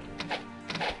dwarves.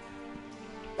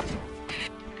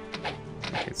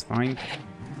 Okay, it's fine.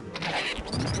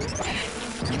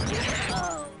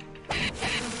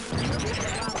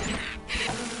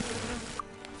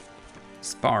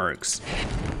 Sparks.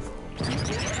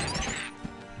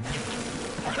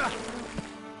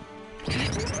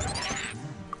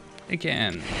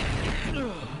 Again.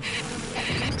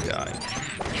 Die.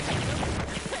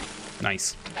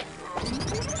 Nice.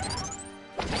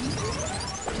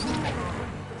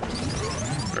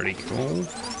 Very cool.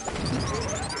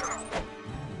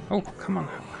 Oh, come on.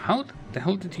 How the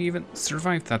hell did you even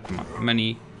survive that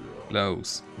many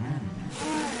blows?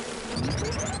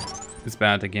 It's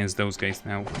bad against those guys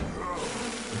now.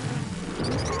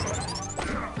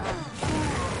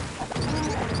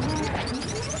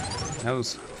 That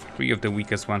was 3 of the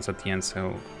weakest ones at the end,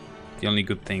 so the only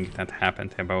good thing that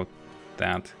happened about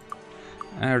that.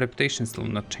 Reputation still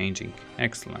not changing.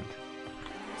 Excellent.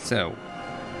 So,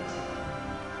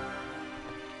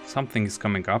 something is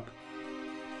coming up.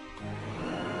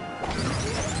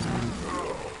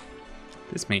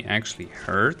 This may actually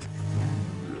hurt.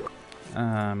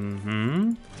 Yeah,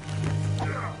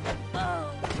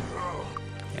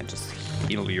 just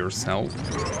heal yourself.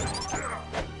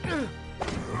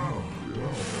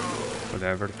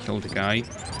 Whatever, kill the guy.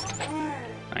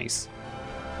 Nice.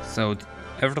 So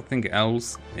everything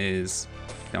else is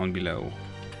down below.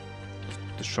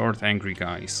 The short, angry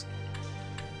guys.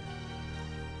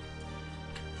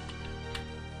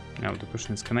 Now the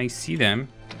question is, can I see them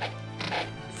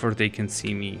before they can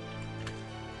see me?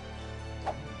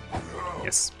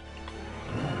 Yes.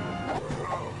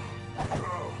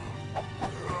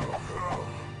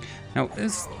 Now,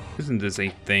 isn't this a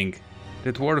thing?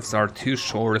 The dwarves are too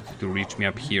short to reach me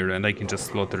up here, and I can just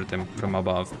slaughter them from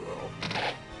above.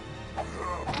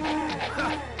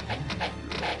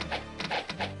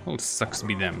 Well, sucks to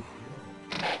be them.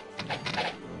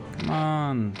 Come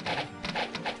on.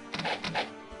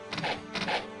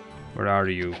 Where are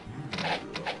you?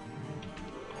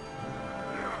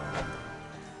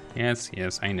 Yes,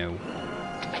 yes, I know.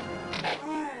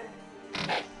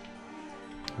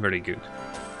 Very good.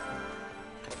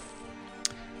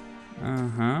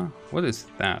 What is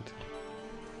that?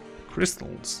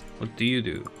 Crystals. What do you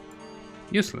do?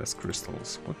 Useless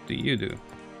crystals. What do you do?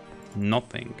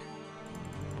 Nothing.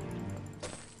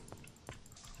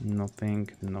 Nothing,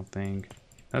 nothing.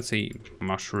 That's a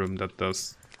mushroom that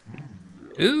does...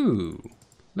 Ooh!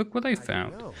 Look what I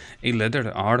found. A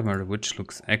leather armor which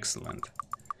looks excellent.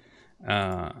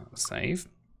 Save.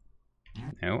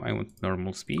 No, I want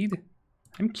normal speed.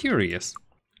 I'm curious.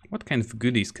 What kind of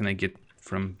goodies can I get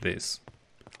from this?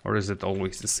 Or is it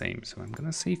always the same? So I'm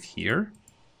gonna save here.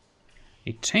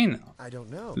 A chain. I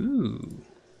don't know. Ooh.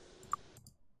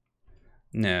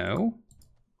 No.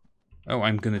 Oh,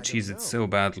 I'm gonna cheese it so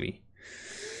badly.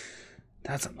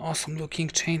 That's an awesome looking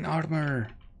chain armor.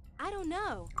 I don't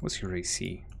know. What's your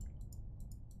AC?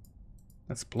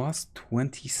 That's plus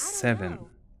 27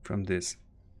 from this.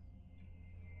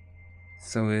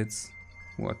 So it's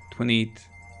what, 28?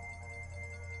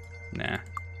 Nah,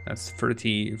 that's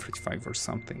 30, 35 or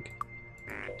something.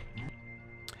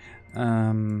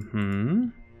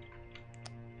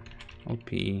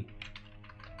 LP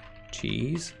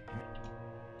cheese.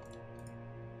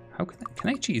 How can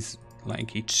I cheese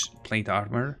like each plate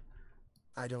armor?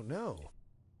 I don't know.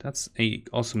 That's a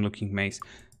awesome looking mace.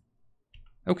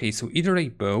 Okay, so either a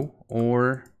bow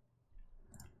or...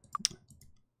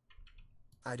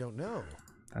 I don't know.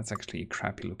 That's actually a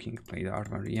crappy looking plate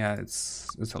armor. Yeah, it's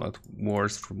a lot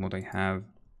worse from what I have.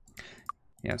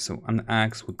 Yeah, so an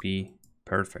axe would be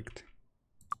perfect.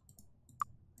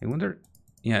 I wonder...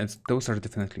 Yeah, those are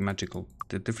definitely magical.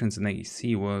 The difference in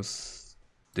AC was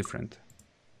different.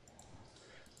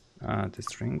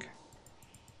 This ring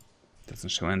doesn't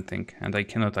show anything, and I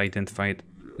cannot identify it.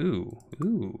 Ooh,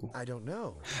 ooh. I don't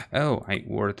know. Oh, I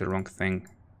wore the wrong thing.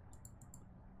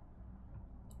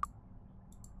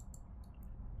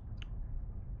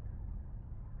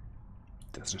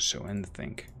 Doesn't show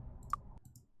anything.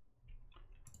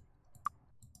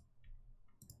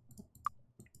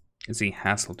 It's a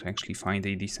hassle to actually find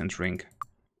a decent ring.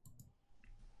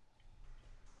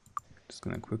 Just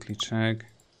gonna quickly check.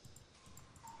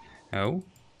 Oh,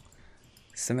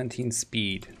 17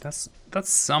 speed. That's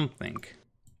something.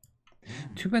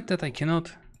 Too bad that I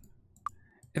cannot.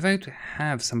 If I would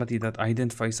have somebody that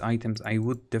identifies items, I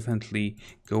would definitely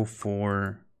go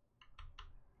for...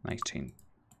 Nice chain.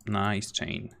 Nice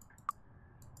chain.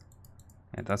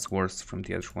 Yeah, that's worse from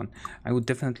the other one. I would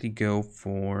definitely go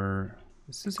for...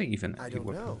 Is this even a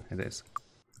weapon? Know. It is.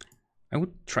 I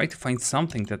would try to find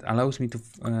something that allows me to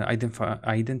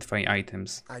identify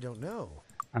items. I don't know.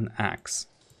 An axe.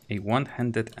 A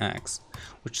one-handed axe,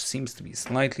 which seems to be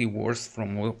slightly worse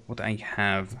from what I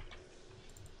have.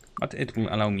 But it will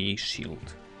allow me a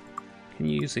shield. Can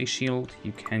you use a shield?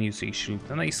 You can use a shield.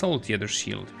 And I sold the other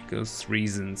shield because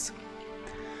reasons.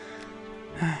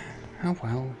 Oh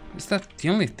well, is that the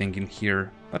only thing in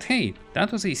here? But hey,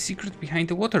 that was a secret behind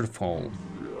the waterfall,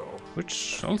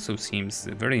 which also seems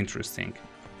very interesting.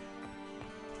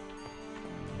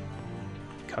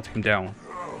 Cut him down.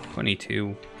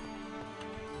 22.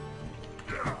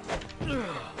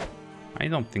 I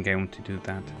don't think I want to do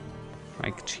that.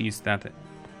 Like, cheese that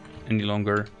any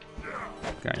longer.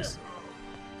 Guys,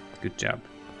 good job.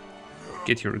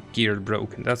 Get your gear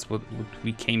broken. That's what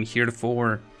we came here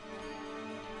for.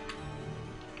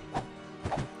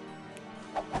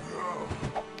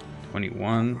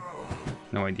 $21.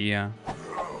 No idea.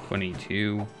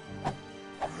 22.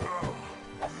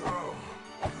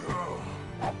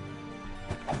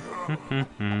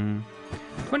 Hmm.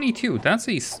 22. That's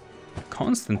a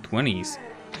constant 20s.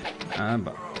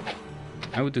 But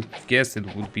I would have guessed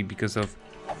it would be because of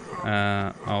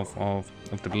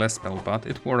the bless spell, but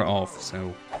it wore off,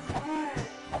 so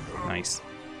nice.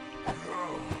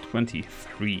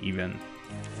 23 even.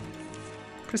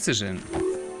 Precision.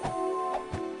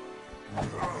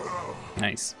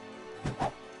 Nice.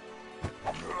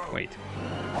 Wait.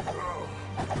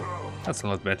 That's a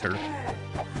lot better.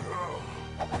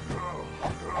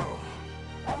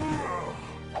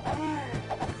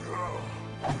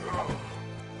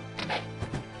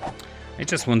 I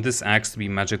just want this axe to be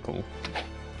magical.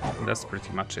 That's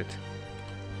pretty much it.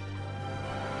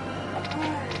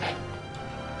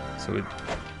 So it...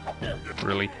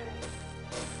 Really? I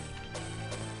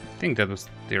think that was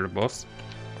their boss.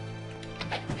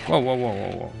 Whoa, whoa, whoa,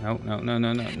 whoa, whoa. No, no, no,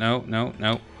 no, no, no, no,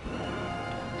 no.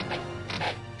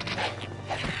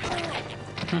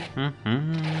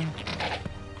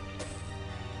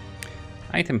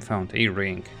 Item found, a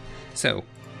ring. So,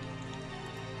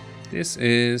 this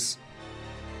is...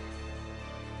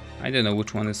 I don't know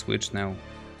which one is which now.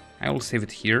 I will save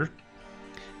it here.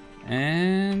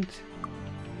 And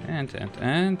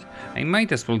I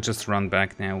might as well just run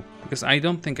back now, because I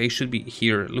don't think I should be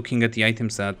here looking at the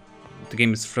items that the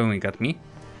game is throwing at me.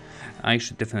 I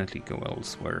should definitely go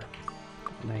elsewhere.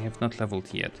 And I have not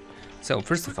leveled yet. So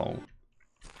first of all,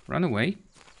 run away,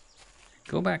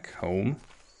 go back home.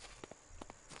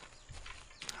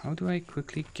 How do I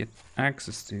quickly get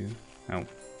access to... Oh.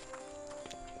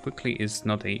 Quickly is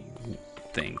not a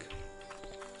thing.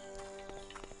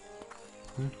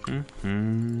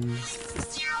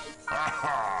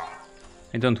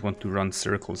 I don't want to run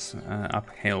circles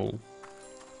uphill.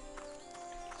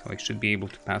 So I should be able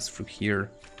to pass through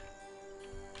here.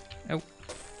 Oh.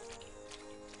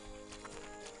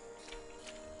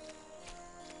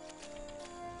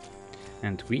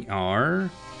 And we are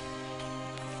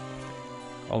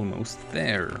almost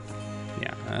there.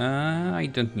 Yeah, I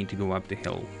don't need to go up the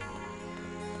hill.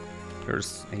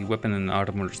 There's a weapon and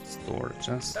armor store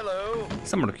just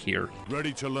somewhere here.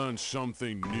 Ready to learn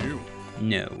something new?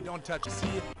 No. Don't touch it. See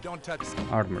it? Don't touch it.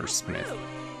 Armor smith.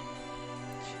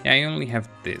 Yeah, I only have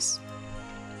this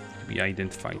to be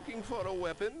identified. Looking for a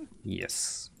weapon?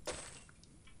 Yes.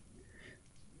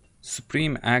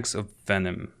 Supreme Axe of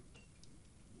Venom.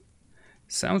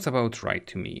 Sounds about right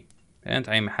to me, and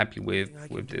I'm happy with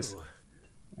this.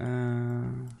 A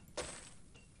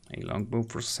longbow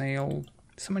for sale.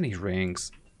 So many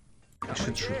rings. I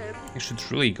should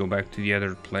really go back to the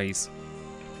other place,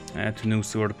 to New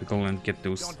Sword Pickle, and get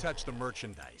those. Don't touch the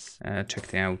merchandise.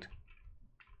 Checked out.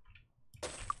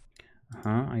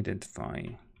 Identify.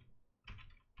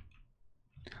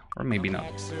 Or maybe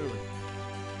not.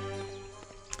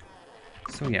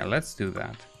 So yeah, let's do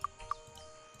that.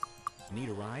 Need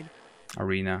a ride?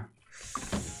 Arena.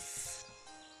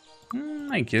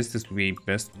 I guess this would be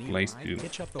best place to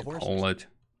call it.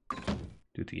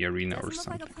 Do the arena or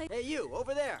something. Hey, you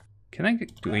over there! Can I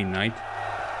do a knight?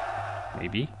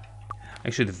 Maybe. I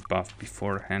should have buffed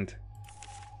beforehand.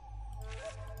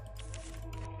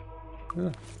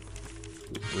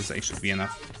 This should be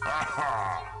enough.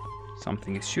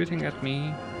 Something is shooting at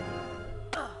me.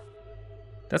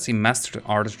 That's a master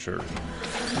archer.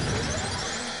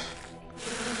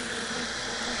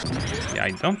 Yeah,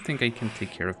 I don't think I can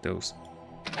take care of those.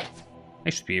 I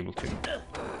should be able to.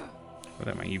 What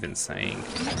am I even saying?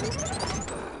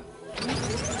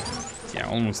 Yeah,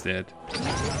 almost dead.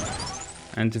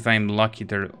 And if I'm lucky,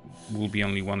 there will be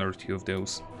only one or two of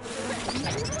those.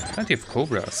 Plenty of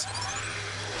cobras.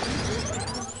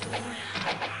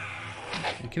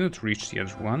 I cannot reach the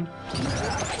other one.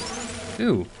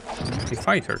 Ooh, a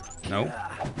fighter. No.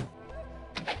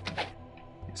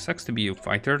 It sucks to be you,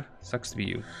 fighter. Sucks to be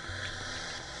you.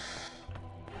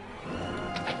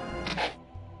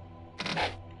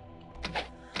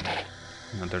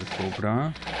 Another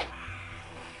Cobra.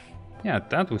 Yeah,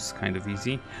 that was kind of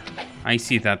easy. I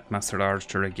see that Master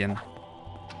Archer again.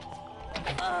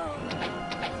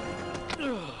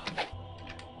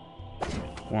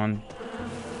 One.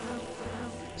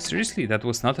 Seriously, that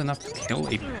was not enough to kill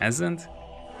a peasant?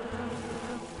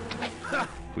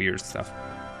 Weird stuff.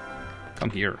 Come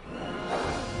here.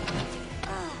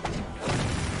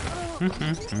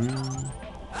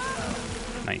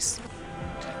 Nice.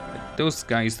 Those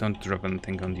guys don't drop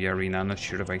anything on the arena. I'm not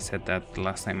sure if I said that the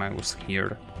last time I was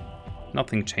here.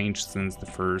 Nothing changed since the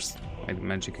first by the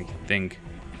magic, I think.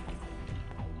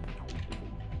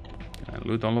 Can I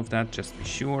loot all of that just to be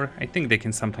sure? I think they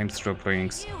can sometimes drop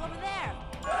rings.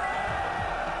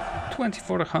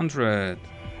 2400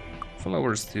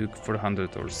 followers to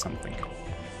 400 or something.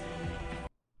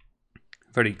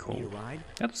 Very cool.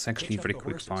 That was actually a very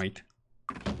quick fight.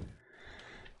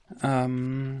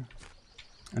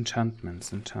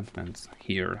 Enchantments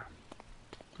here.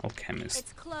 Alchemist.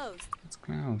 It's closed. It's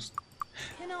closed.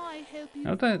 Can I help you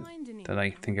Now find anything? that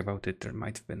I think about it, there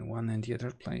might have been one in the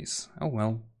other place. Oh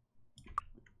well.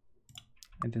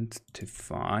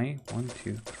 Identify. 1,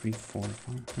 2, 3, 4.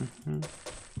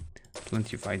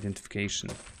 Plenty of identification.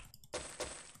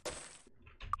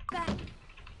 Back.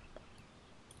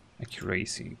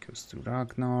 Accuracy goes to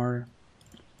Ragnar.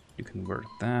 You can wear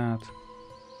that.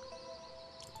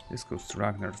 This goes to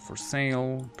Ragnar for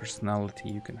sale. Personality,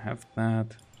 you can have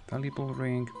that. Valuable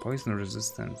ring. Poison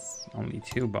resistance, only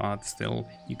 2, but still,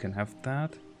 you can have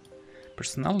that.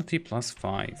 Personality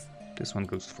 +5. This one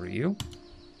goes for you.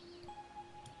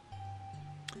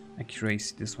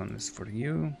 Accuracy, this one is for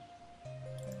you.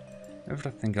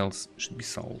 Everything else should be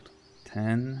sold.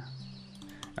 10.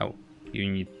 Oh, you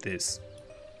need this.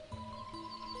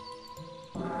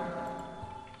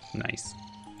 Nice.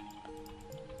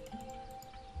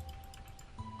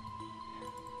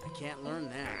 I can't learn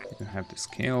that. You don't have the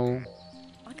skill.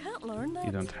 I can't learn that.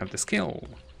 You don't have the skill.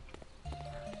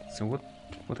 So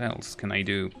what else can I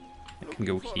do? I can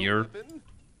go here.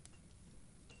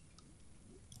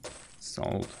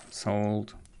 Sold.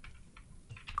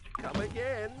 Come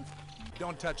again.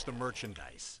 Don't touch the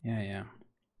merchandise. Yeah.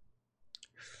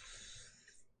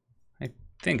 I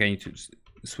think I need to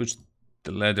switch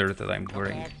the leather that I'm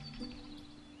wearing.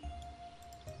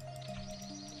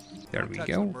 There we Touch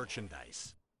the go.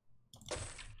 merchandise.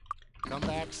 Come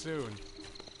back soon.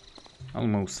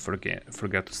 Almost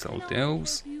forgot to sell Can I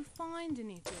those. help you find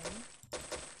anything?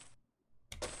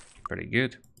 Very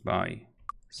good. Buy.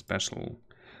 Special.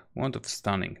 Wand of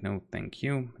Stunning. No, thank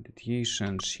you.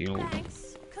 Meditation. Shield.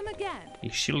 Thanks. Come again. A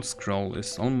shield scroll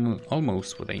is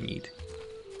almost what I need.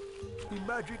 The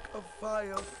magic of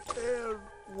fire, air,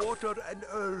 water, and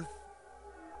earth.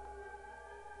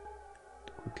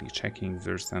 Quickly checking if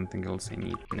there's something else I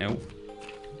need. No.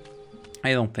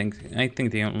 I don't think. I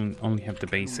think they only have the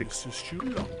basics.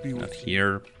 Not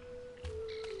here.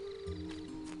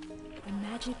 The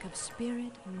magic of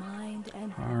spirit, mind,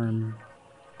 and Harm.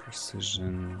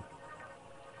 Precision.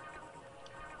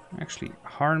 Actually,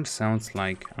 harm sounds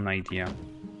like an idea.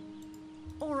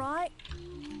 all right.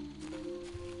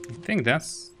 I think that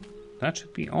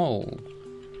should be all.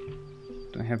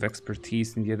 Do I have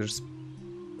expertise in the others?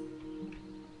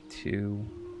 2,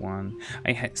 1.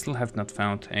 I still have not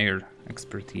found air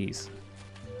expertise.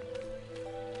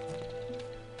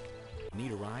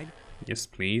 Need a ride? Yes,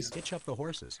 please. Hitch up the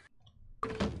horses.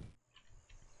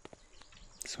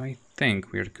 So I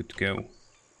think we're good to go.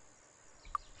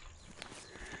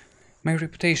 My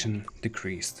reputation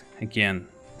decreased again,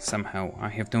 somehow. I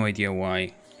have no idea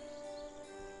why.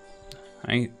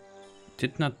 I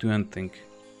did not do anything.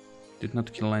 Did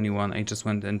not kill anyone. I just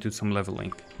went and did some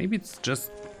leveling. Maybe it's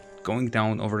just going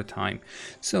down over time.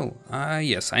 So,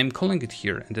 yes, I'm calling it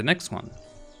here. And the next one,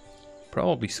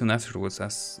 probably soon afterwards,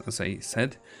 as I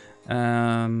said.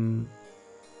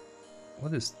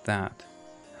 What is that?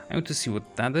 I want to see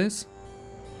what that is,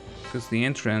 because the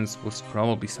entrance was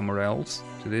probably somewhere else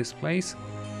to this place.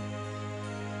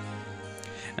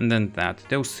 And then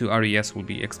those two areas will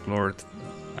be explored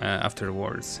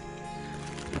afterwards.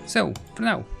 So, for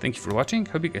now, thank you for watching,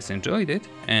 hope you guys enjoyed it,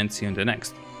 and see you in the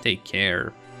next. Take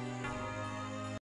care.